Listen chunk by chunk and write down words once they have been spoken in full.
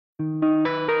When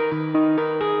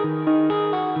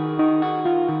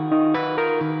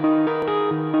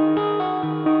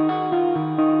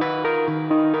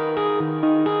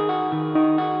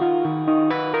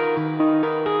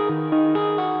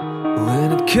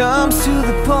it comes to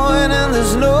the point and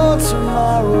there's no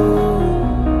tomorrow,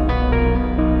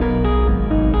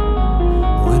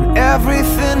 when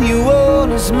everything you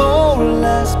own is more or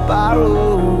less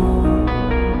borrowed,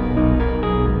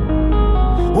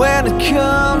 when it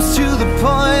comes to the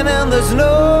point and there's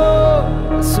no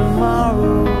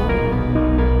tomorrow,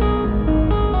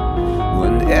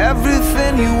 when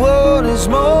everything you own is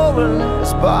more or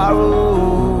less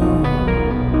borrowed,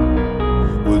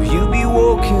 will you be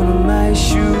walking in my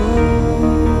shoes?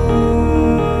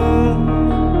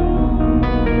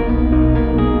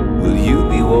 Will you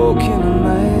be walking in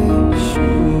my shoes?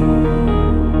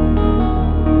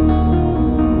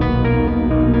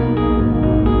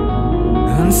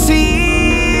 And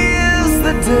seize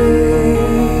the day,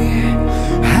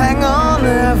 hang on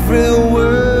every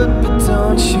word, but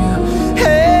don't you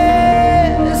hesitate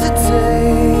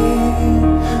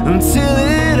until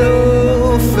it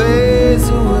all fades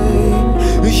away.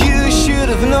 You should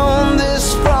have known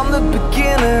this from the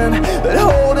beginning, that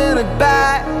holding it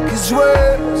back is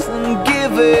worse than giving.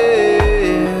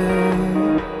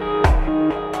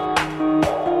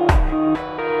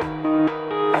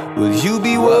 Will you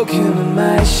be walking in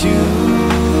my shoes?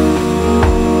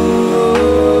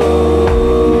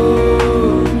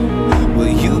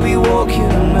 Will you be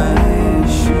walking in my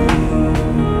shoes?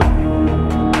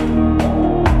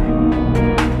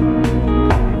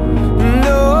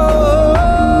 No.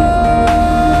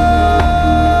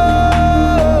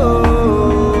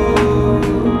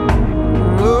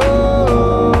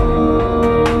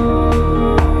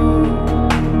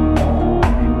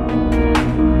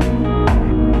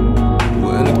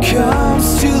 When it comes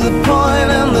to the point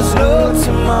and there's no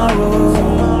tomorrow,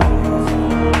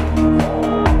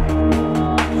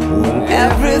 when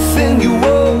everything you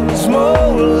own is more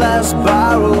or less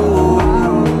borrowed,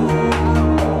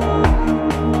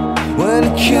 when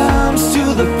it comes to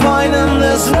the point and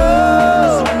there's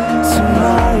no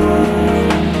tomorrow,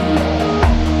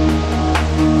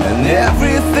 and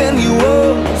everything you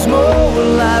own is more or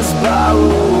less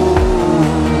borrowed,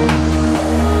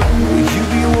 will you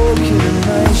be walking in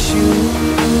my shoes?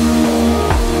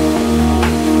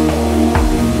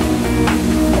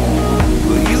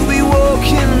 Will you be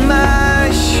walking in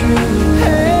my shoes?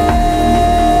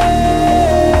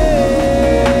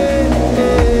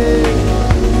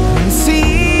 And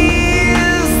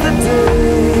seize the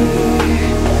day,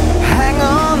 hang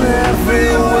on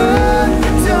every word,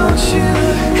 don't you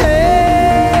hesitate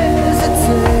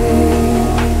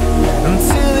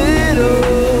until it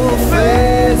all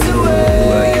fades away.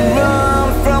 Will you run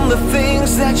from the things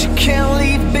that you can't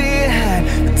leave behind?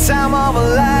 The time of our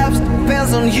lives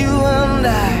depends on you and I.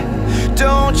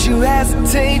 Don't you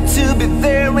hesitate to be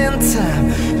there in time.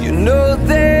 You know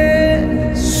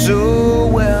that so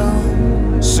well,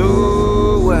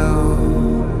 so well.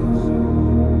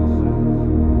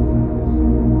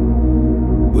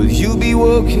 Will you be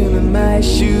walking in my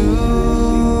shoes?